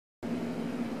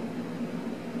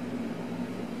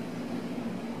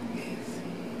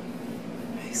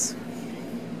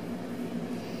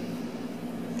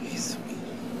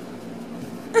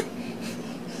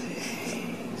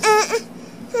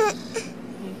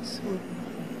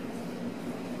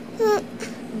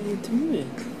doing?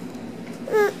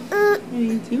 What are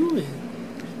you doing?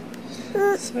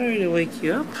 Sorry to wake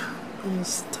you up.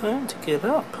 It's time to get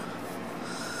up.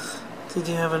 Did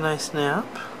you have a nice nap?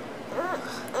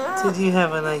 Did you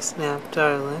have a nice nap,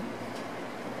 darling?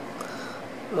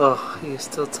 Oh, you're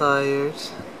still tired.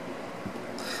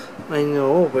 I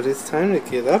know, but it's time to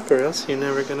get up or else you're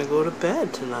never gonna go to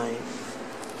bed tonight.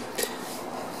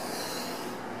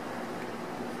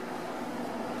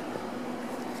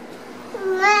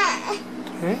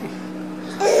 Hey,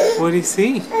 what do you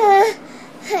see?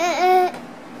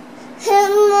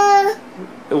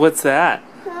 What's that?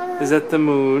 Is that the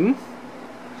moon?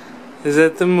 Is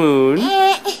that the moon?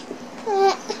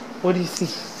 What do you see?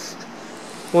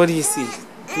 What do you see?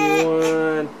 Do you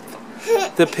want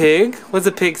the pig? What's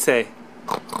the pig say?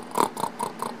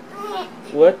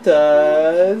 What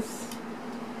does...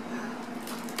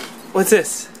 What's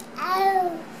this?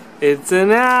 Owl. It's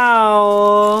an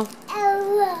owl.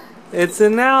 Owl. It's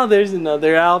an owl. There's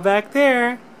another owl back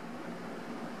there.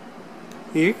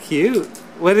 You're cute.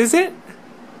 What is it?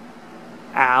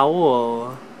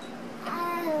 Owl.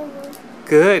 Owl.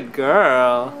 Good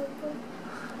girl.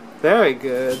 Very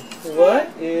good. What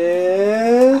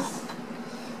is...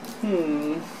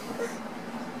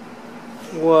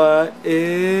 What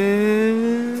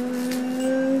is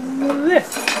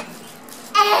this?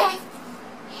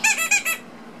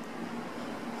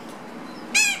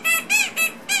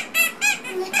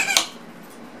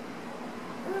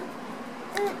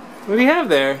 What do you have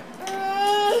there?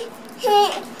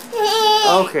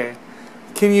 Okay.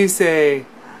 Can you say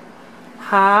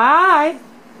hi?